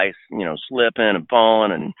on the ice, slipping and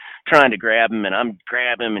falling and trying to grab him, and I'm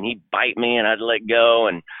grabbing him, and he'd bite me, and I'd let go,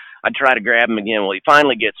 and I'd try to grab him again. Well, he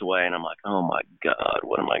finally gets away, and I'm like, oh, my God,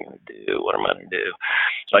 what am I going to do? What am I going to do?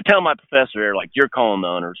 So I tell my professor there, like, you're calling the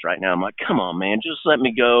owners right now. I'm like, come on, man, just let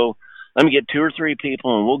me go. Let me get 2 or 3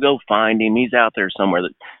 people, and we'll go find him. He's out there somewhere.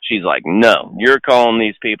 She's like, no, you're calling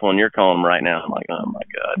these people, and you're calling them right now. I'm like, oh, my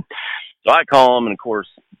God. So I call him, and, of course,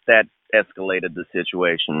 that escalated the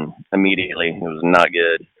situation immediately. It was not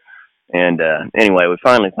good. And anyway, we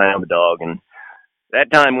finally found the dog, and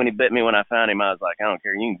that time when he bit me when I found him, I was like, I don't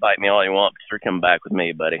care. You can bite me all you want, but you're coming back with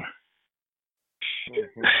me, buddy.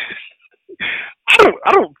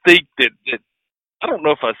 I don't think that I don't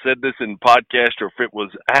know if I said this in the podcast or if it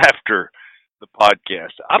was after the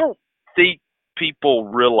podcast. I don't think people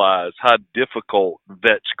realize how difficult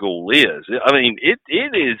vet school is. I mean, it's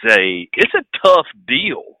a tough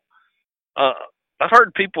deal. I've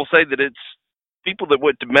heard people say that it's people that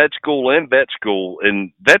went to med school and vet school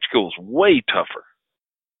is way tougher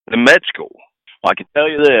than med school. Well, I can tell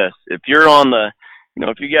you this: if you're on the,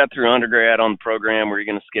 if you got through undergrad on the program where you're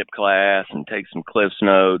going to skip class and take some Cliff's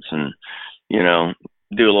notes and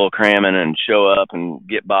do a little cramming and show up and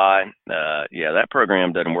get by, that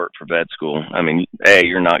program doesn't work for vet school. I mean, A,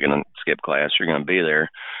 you're not going to skip class. You're going to be there.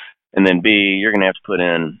 And then B, you're going to have to put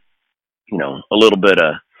in, a little bit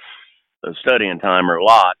of studying time or a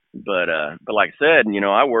lot. But like I said,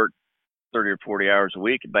 I worked 30 or 40 hours a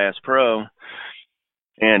week at Bass Pro.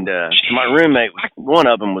 And my roommate, one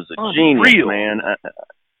of them was a genius, man.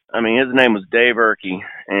 I mean, his name was Dave Erkey,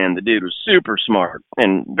 and the dude was super smart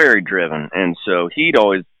and very driven. And so he'd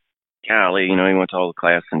always, he went to all the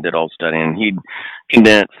classes and did all the studying. He'd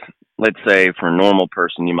condense, let's say, for a normal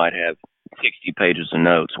person, you might have 60 pages of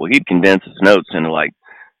notes. Well, he'd condense his notes into like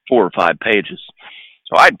 4 or 5 pages.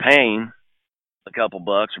 So I'd pay him a couple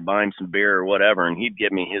bucks or buy him some beer or whatever, and he'd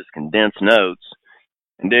give me his condensed notes.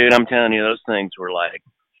 And, dude, I'm telling you, those things were like,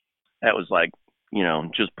 that was like,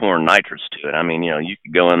 just pouring nitrous to it. I mean, you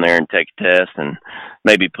could go in there and take a test and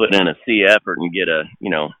maybe put in a C effort and get a,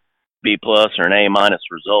 B plus or an A minus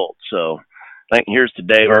result. So I think here's to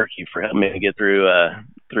Dave Erkey for helping me to get through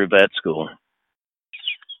vet school.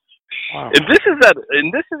 Wow. And this is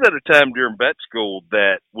at a time during vet school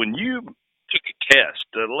that when you took a test,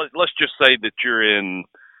 let's just say that you're in,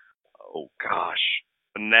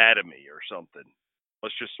 anatomy or something.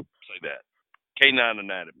 Let's just say that. Canine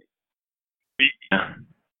anatomy.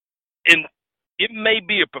 And it may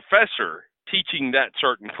be a professor teaching that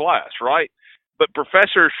certain class, right? But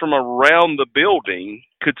professors from around the building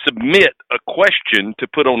could submit a question to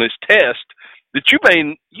put on his test that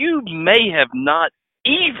you may have not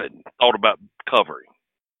even thought about covering,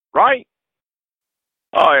 right?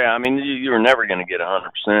 Oh, yeah. I mean, you were never going to get 100%.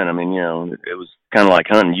 I mean, it was kind of like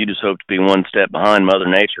hunting. You just hope to be one step behind Mother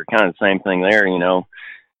Nature. Kind of the same thing there,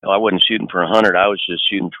 I wasn't shooting for 100. I was just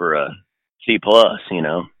shooting for a C plus,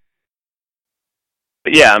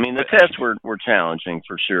 But yeah, I mean, the tests were challenging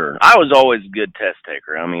for sure. I was always a good test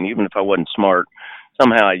taker. I mean, even if I wasn't smart,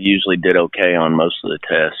 somehow I usually did okay on most of the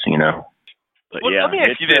tests, But well, yeah, let me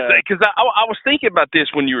ask you this, because I was thinking about this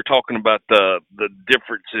when you were talking about the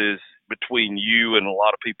differences between you and a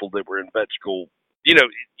lot of people that were in vet school. You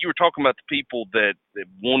were talking about the people that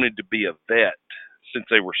wanted to be a vet since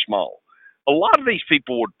they were small. A lot of these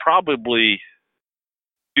people would probably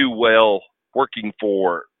do well working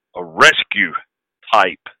for a rescue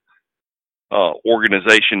type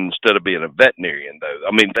organization instead of being a veterinarian, though.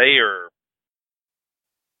 I mean, is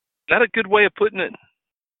that a good way of putting it?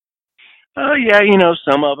 Yeah,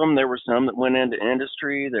 some of them. There were some that went into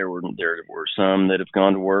industry. There were some that have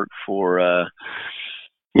gone to work for,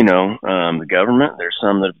 the government. There's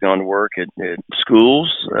some that have gone to work at schools.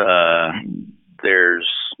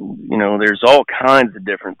 There's all kinds of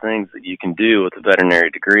different things that you can do with a veterinary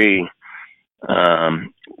degree.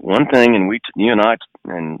 One thing, and you and I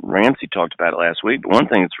and Ramsey talked about it last week, but one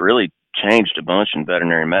thing that's really changed a bunch in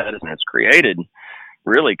veterinary medicine, it's created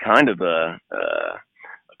really kind of a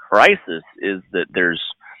crisis, is that there's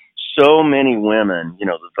so many women,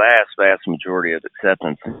 the vast majority of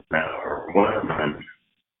acceptance now are women.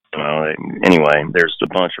 Well, anyway, there's a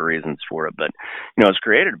bunch of reasons for it, but it's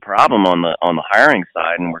created a problem on the hiring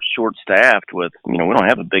side, and we're short staffed with we don't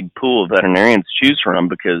have a big pool of veterinarians to choose from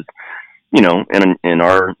because in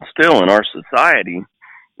our society,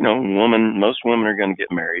 most women are going to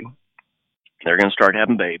get married, they're going to start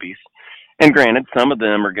having babies, and granted, some of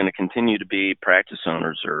them are going to continue to be practice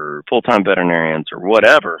owners or full-time veterinarians or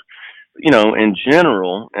whatever. In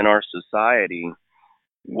general, in our society,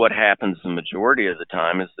 what happens the majority of the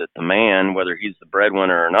time is that the man, whether he's the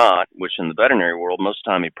breadwinner or not, which in the veterinary world, most of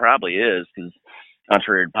the time he probably is, because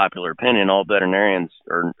contrary to popular opinion, all veterinarians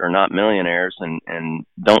are not millionaires and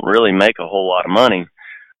don't really make a whole lot of money.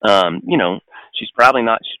 She's probably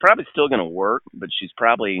still going to work, but she's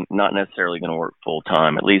probably not necessarily going to work full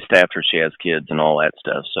time, at least after she has kids and all that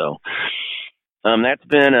stuff. So, that's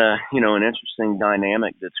been an interesting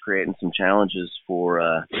dynamic that's creating some challenges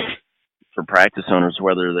for practice owners,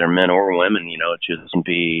 whether they're men or women. It just can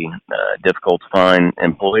be difficult to find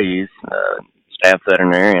employees, staff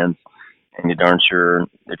veterinarians, and you're darn sure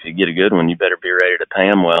if you get a good one, you better be ready to pay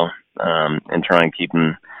them well and try and keep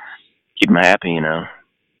them happy.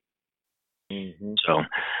 Mm-hmm. So,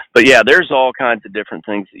 but yeah, there's all kinds of different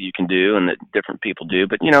things that you can do and that different people do.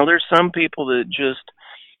 But there's some people that just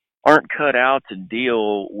aren't cut out to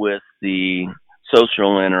deal with the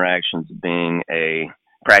social interactions of being a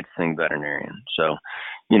practicing veterinarian. So,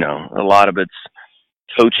 a lot of it's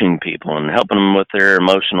coaching people and helping them with their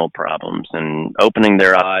emotional problems and opening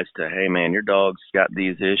their eyes to, hey man, your dog's got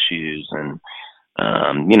these issues. And,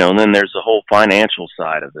 and then there's the whole financial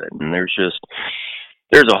side of it. And there's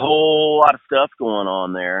a whole lot of stuff going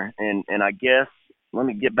on there. And I guess, let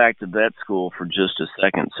me get back to vet school for just a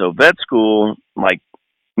second. So vet school, like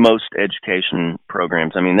most education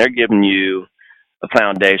programs, they're giving you a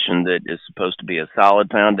foundation that is supposed to be a solid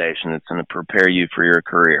foundation that's going to prepare you for your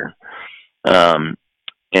career.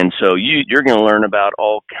 And so you're going to learn about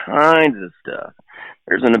all kinds of stuff.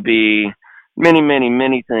 There's going to be many, many,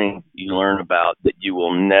 many things you learn about that you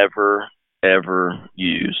will never, ever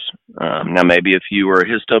use. Now, maybe if you were a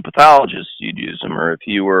histopathologist, you'd use them, or if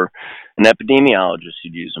you were an epidemiologist,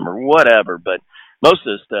 you'd use them, or whatever. But most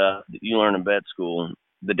of the stuff that you learn in vet school,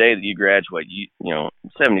 the day that you graduate,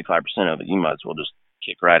 75% of it, you might as well just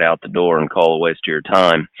kick right out the door and call a waste of your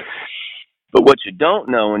time. But what you don't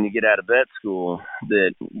know when you get out of vet school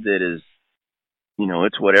that is,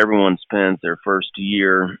 it's what everyone spends their first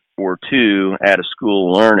year or two out of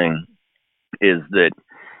school learning, is that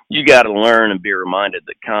you got to learn and be reminded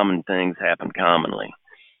that common things happen commonly.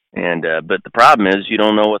 And but the problem is you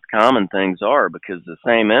don't know what the common things are, because the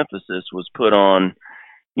same emphasis was put on,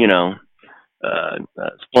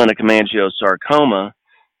 splenomeningeosarcoma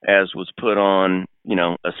as was put on,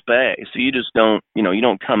 a spay. So you just don't, you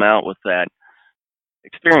don't come out with that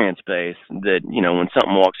experience base that, when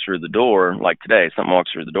something walks through the door, like today, something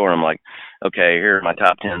walks through the door, I'm like, okay, here are my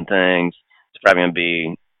top 10 things. It's probably going to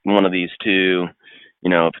be one of these two.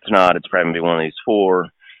 If it's not, it's probably going to be one of these four.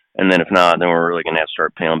 And then if not, then we're really going to have to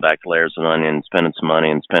start peeling back the layers of onion and spending some money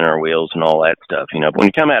and spinning our wheels and all that stuff. But when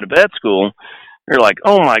you come out of vet school, you're like,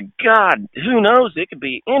 oh my God, who knows? It could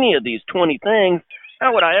be any of these 20 things.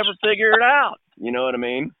 How would I ever figure it out? You know what I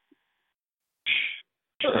mean?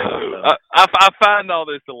 I find all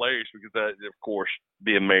this hilarious because, of course,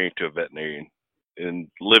 being married to a veterinarian and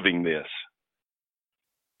living this.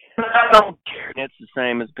 I don't care. It's the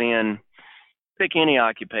same as being, pick any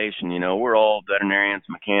occupation. We're all veterinarians,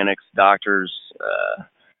 mechanics, doctors,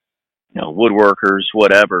 woodworkers,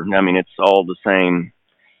 whatever. It's all the same.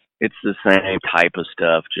 It's the same type of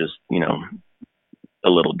stuff, just, a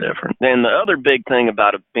little different. And the other big thing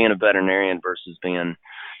about being a veterinarian versus being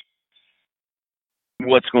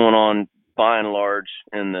what's going on by and large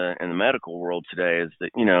in the medical world today is that,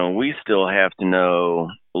 we still have to know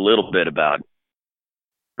a little bit about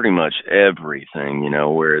pretty much everything,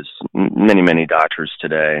 whereas many, many doctors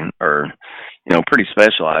today are, pretty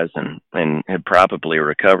specialized and have probably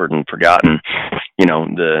recovered and forgotten,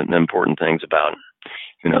 the important things about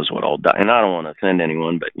who knows what all, and I don't want to offend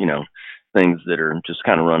anyone, but, things that are just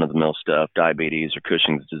kind of run-of-the-mill stuff, diabetes or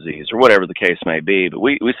Cushing's disease or whatever the case may be. But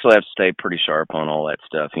we still have to stay pretty sharp on all that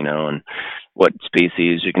stuff, and what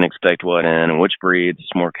species you can expect what in and which breeds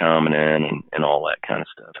it's more common in and all that kind of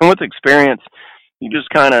stuff. And with experience, you just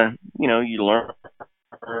kind of, you learn,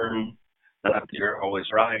 not that you're always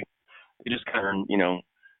right. You just kind of,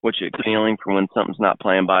 what you're feeling for when something's not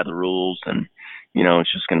playing by the rules, and,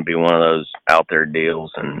 it's just going to be one of those out there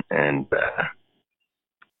deals. And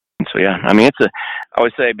so, yeah, I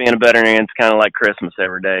always say being a veterinarian is kind of like Christmas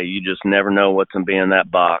every day. You just never know what's going to be in that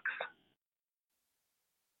box.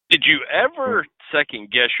 Did you ever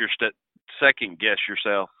second guess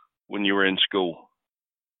yourself? when you were in school?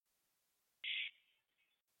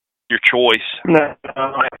 Your choice? No.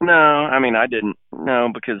 I mean, I didn't. No,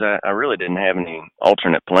 because I really didn't have any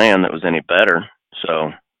alternate plan that was any better.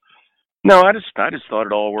 So, no, I just thought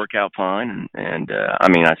it all worked out fine. And I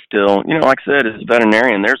mean, I still, like I said, as a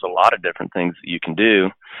veterinarian, there's a lot of different things that you can do.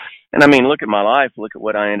 And I mean, look at my life. Look at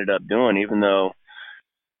what I ended up doing. Even though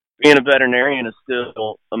being a veterinarian is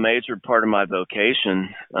still a major part of my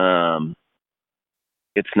vocation,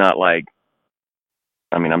 it's not like,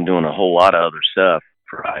 I mean, I'm doing a whole lot of other stuff,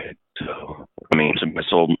 right? So, I mean, I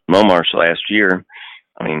sold Momarsh last year.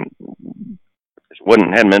 I mean,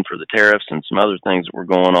 hadn't been for the tariffs and some other things that were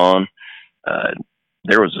going on.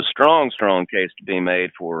 There was a strong case to be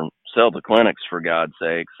made for sell the clinics, for God's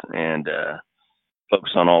sakes, and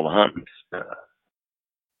focus on all the hunting.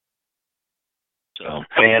 So,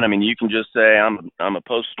 man, I mean, you can just say I'm a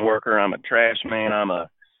post worker, I'm a trash man, I'm a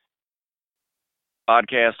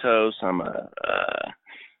podcast host, I'm a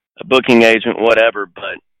booking agent, whatever,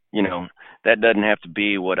 but that doesn't have to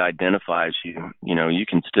be what identifies you. You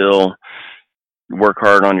can still work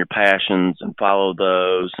hard on your passions and follow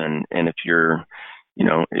those, and if you're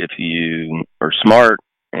if you are smart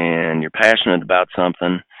and you're passionate about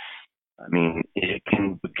something, I mean, it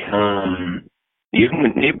can become,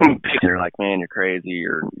 even you're like, man, you're crazy,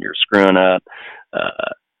 you're screwing up.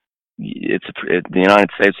 The United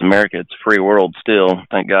States of America, it's a free world still.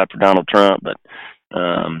 Thank God for Donald Trump, but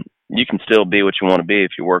you can still be what you want to be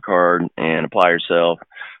if you work hard and apply yourself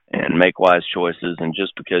and make wise choices. And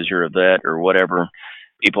just because you're a vet or whatever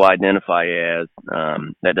people identify as,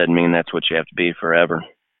 that doesn't mean that's what you have to be forever.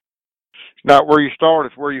 It's not where you start,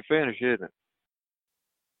 it's where you finish, isn't it?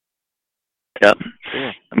 Yep.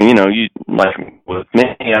 Yeah. I mean, you like with me,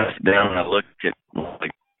 I sit down and I look at,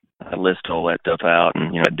 like, I list all that stuff out,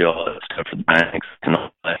 and I do all that stuff for the banks and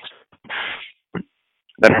all that stuff.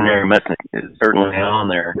 Veterinary medicine is certainly on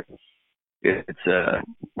there. It's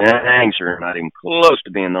dang sure not even close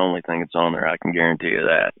to being the only thing that's on there. I can guarantee you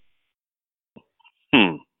that.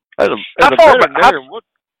 As a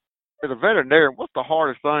veterinarian, what's the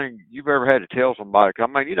hardest thing you've ever had to tell somebody? I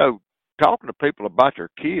mean, talking to people about their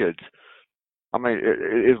kids, I mean,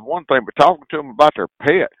 it is one thing, but talking to them about their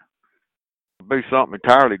pet would be something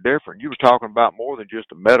entirely different. You were talking about more than just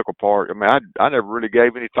the medical part. I mean, I never really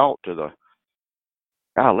gave any thought to the,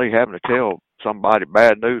 golly, having to tell somebody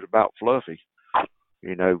bad news about Fluffy.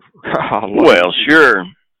 Well, sure.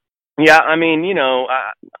 Yeah, I mean,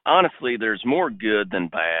 honestly, there's more good than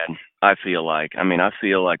bad, I feel like. I mean, I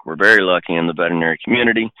feel like we're very lucky in the veterinary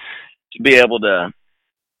community to be able to,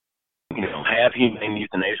 have humane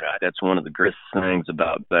euthanasia. That's one of the greatest things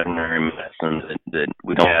about veterinary medicine that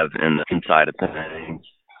we don't have in the inside of things.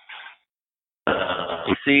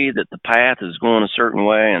 You see that the path is going a certain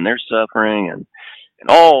way and they're suffering, and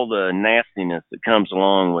all the nastiness that comes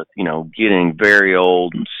along with, getting very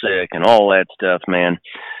old and sick and all that stuff, man.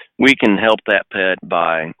 We can help that pet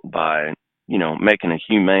by making a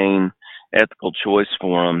humane, ethical choice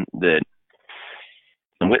for them that,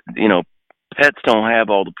 pets don't have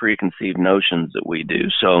all the preconceived notions that we do.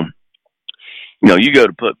 So, you go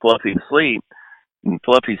to put Fluffy to sleep, and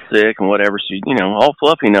Fluffy's sick and whatever. So, all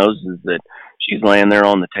Fluffy knows is that she's laying there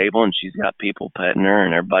on the table and she's got people petting her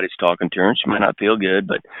and everybody's talking to her, and she might not feel good,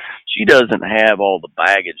 but she doesn't have all the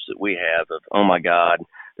baggage that we have of, oh my God,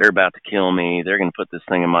 they're about to kill me, they're going to put this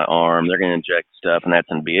thing in my arm, they're going to inject stuff, and that's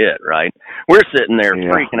going to be it, right? We're sitting there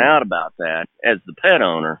freaking out about that as the pet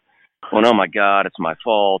owner, going, oh my God, it's my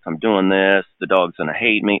fault, I'm doing this, the dog's going to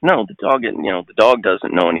hate me. No, the dog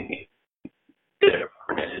doesn't know anything different.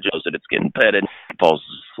 It shows that it's getting petted, it falls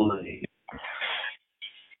asleep.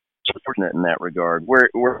 So fortunate in that regard. Where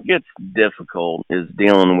it gets difficult is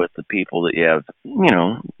dealing with the people that you have,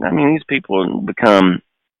 these people become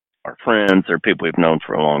our friends, they're people we've known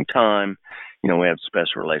for a long time. We have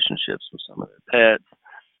special relationships with some of their pets.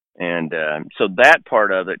 And so that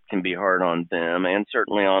part of it can be hard on them, and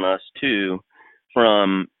certainly on us too,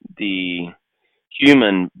 from the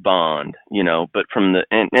human bond, but from the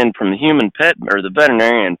from the human pet or the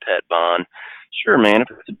veterinarian pet bond, sure, man,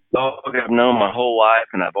 if it's a dog I've known my whole life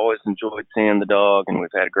and I've always enjoyed seeing the dog and we've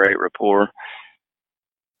had a great rapport,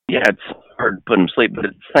 yeah, it's hard to put them to sleep, but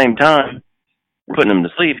at the same time, putting them to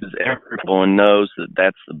sleep is everyone knows that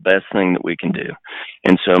that's the best thing that we can do.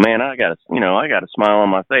 And so, man, I got a smile on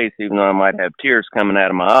my face, even though I might have tears coming out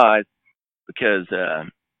of my eyes, because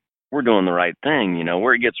we're doing the right thing.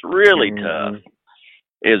 Where it gets really tough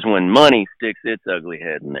is when money sticks its ugly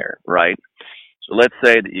head in there, right? So let's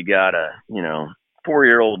say that you got a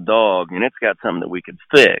 4-year-old dog and it's got something that we could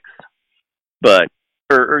fix, but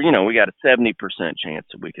or we got a 70% chance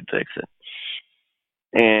that we could fix it.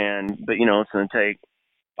 but it's going to take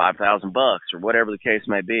 $5,000 or whatever the case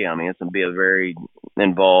may be. I mean, it's going to be a very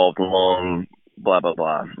involved, long, blah, blah,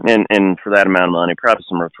 blah. And for that amount of money, probably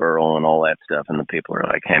some referral and all that stuff. And the people are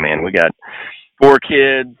like, hey, man, we got 4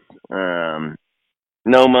 kids,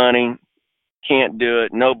 no money, can't do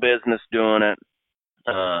it, no business doing it.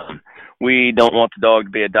 We don't want the dog to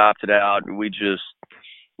be adopted out. We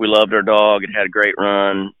loved our dog. It had a great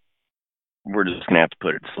run. We're just going to have to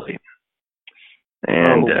put it to sleep.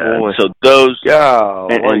 And so those,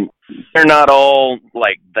 and they're not all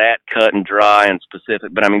like that cut and dry and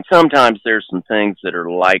specific, but I mean, sometimes there's some things that are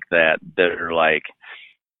like that are like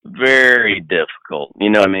very difficult.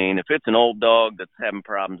 You know what I mean? If it's an old dog that's having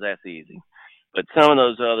problems, that's easy. But some of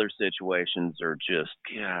those other situations are just,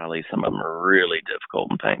 golly, some of them are really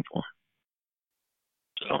difficult and painful.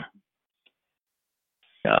 So,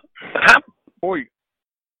 yeah. Boy,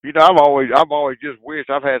 I've always just wished,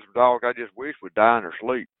 I've had some dogs I just wish would die in their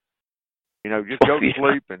sleep. Just go to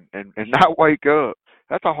sleep and not wake up.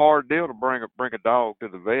 That's a hard deal to bring a dog to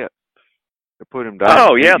the vet, to put him down.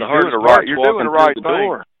 Oh, yeah, the hardest part is walking through the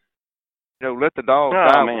door. Let the dog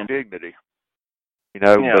die with dignity.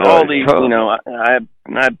 But all these, I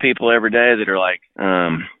have people every day that are like,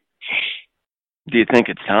 do you think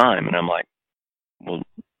it's time? And I'm like, well,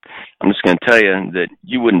 I'm just going to tell you that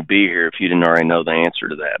you wouldn't be here if you didn't already know the answer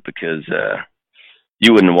to that, because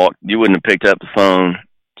you wouldn't have picked up the phone,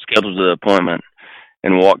 scheduled the appointment,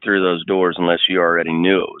 and walked through those doors unless you already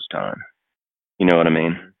knew it was time. You know what I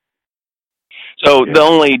mean? So the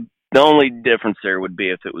only difference there would be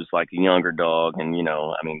if it was like a younger dog and,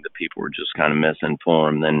 the people were just kind of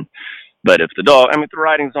misinformed. But if the dog, if the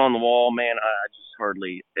writing's on the wall, man, I just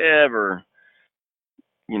hardly ever,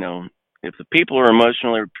 if the people are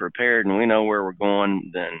emotionally prepared and we know where we're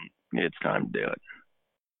going, then it's time to do it.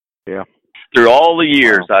 Yeah. Through all the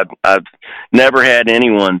years, I've never had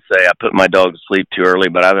anyone say I put my dog to sleep too early,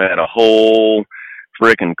 but I've had a whole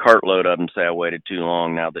freaking cartload of them say I waited too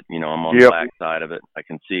long. Now that I'm on the back side of it, I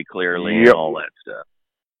can see clearly and all that stuff.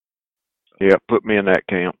 Yeah, put me in that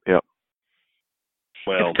camp. Yep.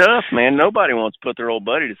 Well, it's tough, man. Nobody wants to put their old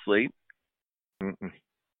buddy to sleep. Mm-mm.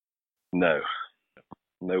 No.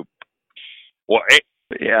 Nope. Well,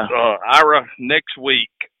 yeah. Ira, next week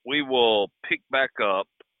we will pick back up,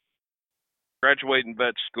 graduating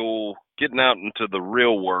vet school, getting out into the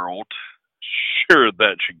real world. Sure,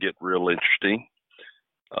 that should get real interesting.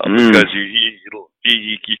 Because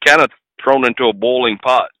you kind of thrown into a boiling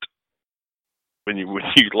pot when you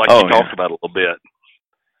talked about it a little bit.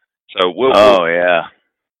 So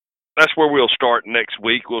that's where we'll start next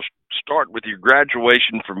week. We'll start with your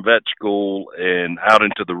graduation from vet school and out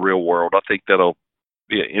into the real world. I think that'll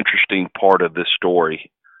be an interesting part of this story.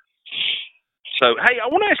 So, hey, I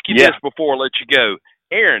want to ask you this before I let you go.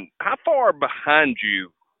 Aaron, how far behind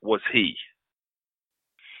you was he?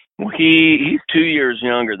 Well, he's 2 years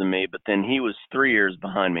younger than me, but then he was 3 years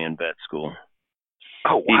behind me in vet school.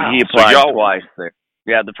 Oh, wow. He applied twice there.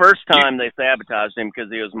 Yeah, the first time they sabotaged him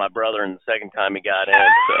because he was my brother, and the second time he got in,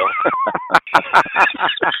 so.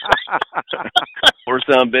 Or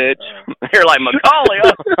some bitch. They're like, McCauley,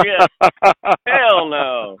 oh, yeah. Hell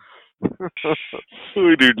no.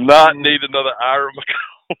 We do not need another Ira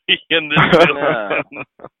McCauley in this.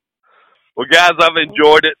 Well, guys, I've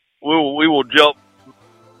enjoyed it. We will jump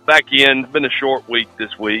back in. It's been a short week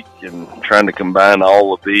this week and trying to combine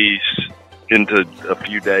all of these into a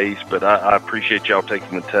few days, but I appreciate y'all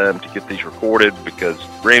taking the time to get these recorded because,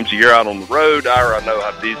 Ramsey, you're out on the road. Ira, I know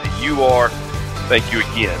how busy you are. Thank you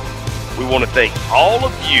again. We want to thank all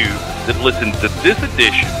of you that listened to this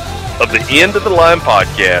edition of the End of the Line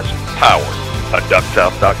podcast, powered by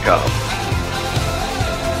DuckSouth.com.